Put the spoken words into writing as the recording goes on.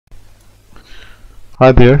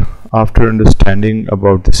Hi there. After understanding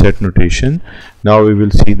about the set notation, now we will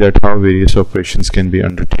see that how various operations can be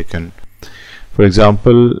undertaken. For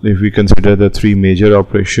example, if we consider the three major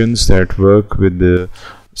operations that work with the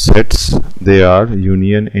sets, they are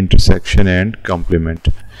union, intersection and complement.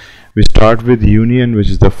 We start with union, which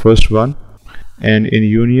is the first one, and in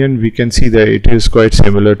union we can see that it is quite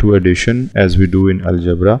similar to addition as we do in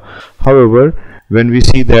algebra. However, when we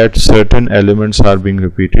see that certain elements are being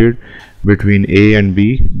repeated between A and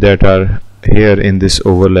B that are here in this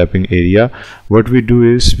overlapping area, what we do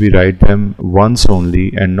is we write them once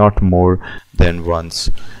only and not more than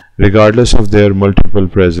once, regardless of their multiple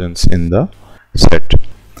presence in the set.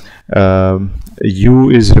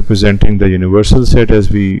 U is representing the universal set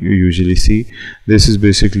as we usually see. This is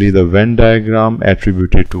basically the Venn diagram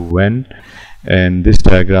attributed to Venn, and this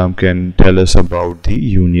diagram can tell us about the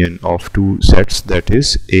union of two sets, that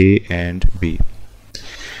is A and B.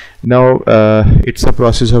 Now it's a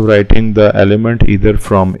process of writing the element either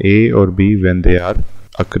from A or B when they are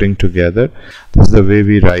occurring together. This is the way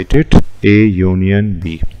we write it: A union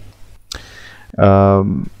B.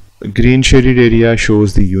 Green shaded area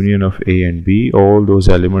shows the union of A and B. All those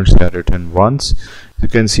elements are written once. You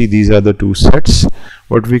can see these are the two sets.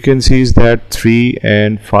 What we can see is that 3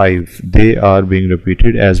 and 5, they are being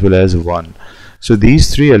repeated, as well as 1. So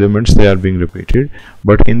these three elements, they are being repeated,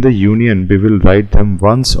 but in the union we will write them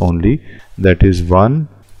once only, that is 1,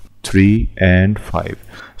 3 and 5.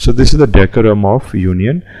 So this is the decorum of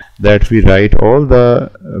union, that we write all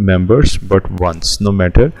the members but once, no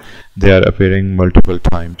matter they are appearing multiple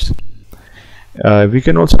times. We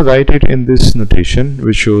can also write it in this notation,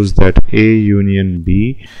 which shows that A union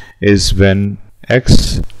B is when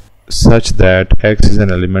X such that X is an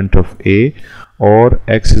element of A or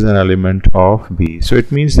X is an element of B. So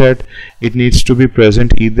it means that it needs to be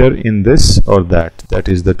present either in this or that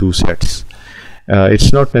is the two sets.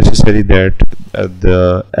 It's not necessary that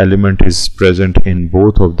the element is present in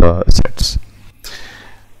both of the sets.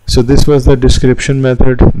 So this was the description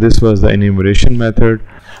method, this was the enumeration method.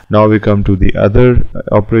 Now we come to the other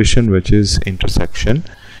operation, which is intersection.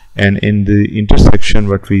 And in the intersection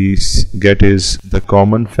what we get is the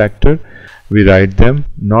common factor. We write them,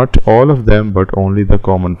 not all of them, but only the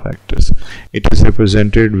common factors. It is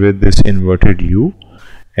represented with this inverted U,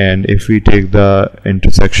 and if we take the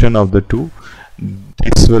intersection of the two,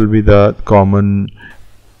 this will be the common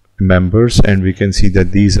members, and we can see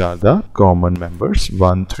that these are the common members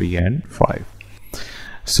 1, 3 and 5.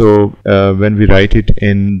 So when we write it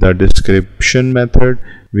in the description method,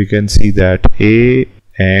 we can see that A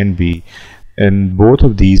and B, in both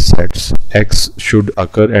of these sets, X should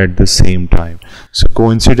occur at the same time. So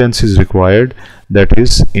coincidence is required, that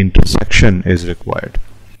is intersection is required.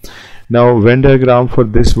 Now Venn diagram for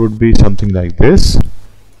this would be something like this.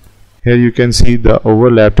 Here you can see the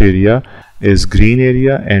overlapped area is green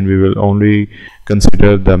area, and we will only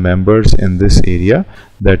consider the members in this area,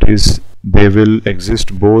 that is they will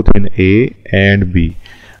exist both in A and B,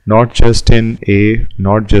 not just in A,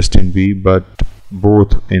 not just in B, but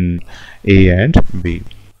both in A and B.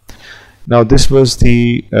 Now this was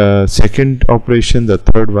the second operation. The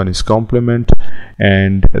third one is complement,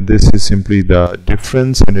 and this is simply the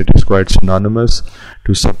difference, and it is quite synonymous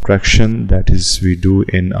to subtraction, that is we do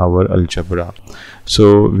in our algebra.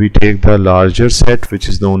 So we take the larger set, which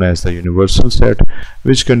is known as the universal set,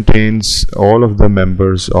 which contains all of the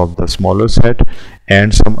members of the smaller set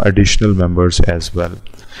and some additional members as well.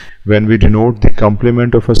 When we denote the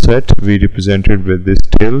complement of a set, we represent it with this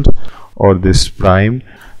tilde or this prime.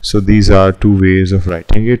 So these are two ways of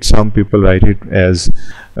writing it. Some people write it as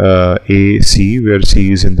AC, where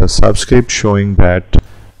C is in the subscript, showing that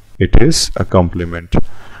it is a complement.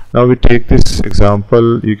 Now we take this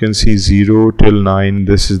example. You can see 0 till 9,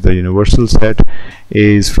 this is the universal set.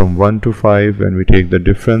 A is from 1 to 5. When we take the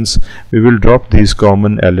difference, we will drop these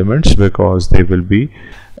common elements because they will be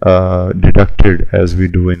deducted as we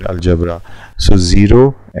do in algebra. So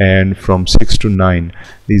 0 and from 6 to 9,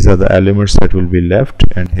 these are the elements that will be left,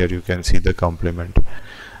 and here you can see the complement.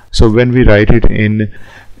 So when we write it in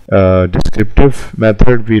descriptive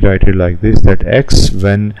method, we write it like this, that X,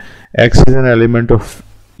 when X is an element of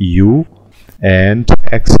U and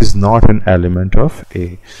X is not an element of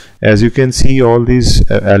A. As you can see, all these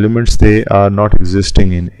elements, they are not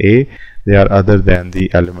existing in A, they are other than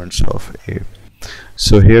the elements of A.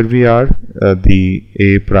 So here we are, the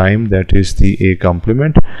A prime, that is the A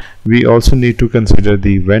complement. We also need to consider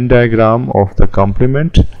the Venn diagram of the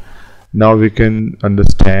complement. Now we can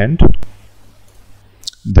understand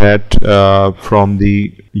that from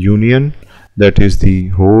the union, that is the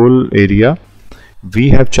whole area, we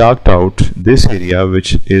have chalked out this area,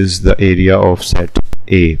 which is the area of set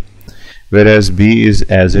A, whereas B is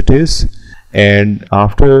as it is, and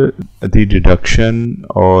after the deduction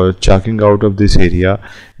or chalking out of this area,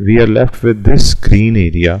 we are left with this green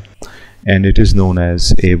area, and it is known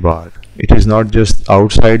as A bar. It is not just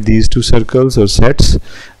outside these two circles or sets,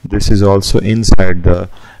 this is also inside the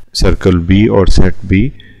circle B or set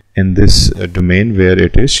B, in this domain where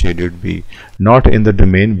it is shaded B, not in the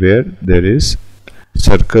domain where there is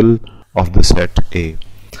circle of the set A.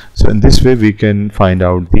 So in this way we can find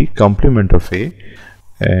out the complement of A,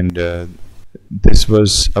 and this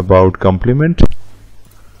was about complement.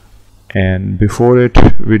 And before it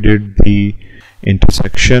we did the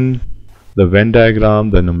intersection, the Venn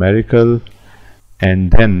diagram, the numerical,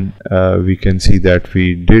 and then we can see that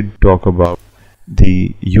we did talk about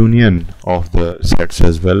the union of the sets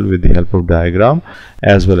as well with the help of diagram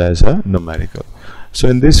as well as a numerical. So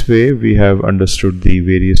in this way we have understood the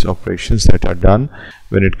various operations that are done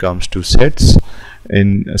when it comes to sets.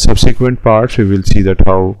 In subsequent parts we will see that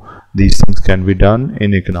how these things can be done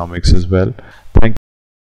in economics as well. Thank you.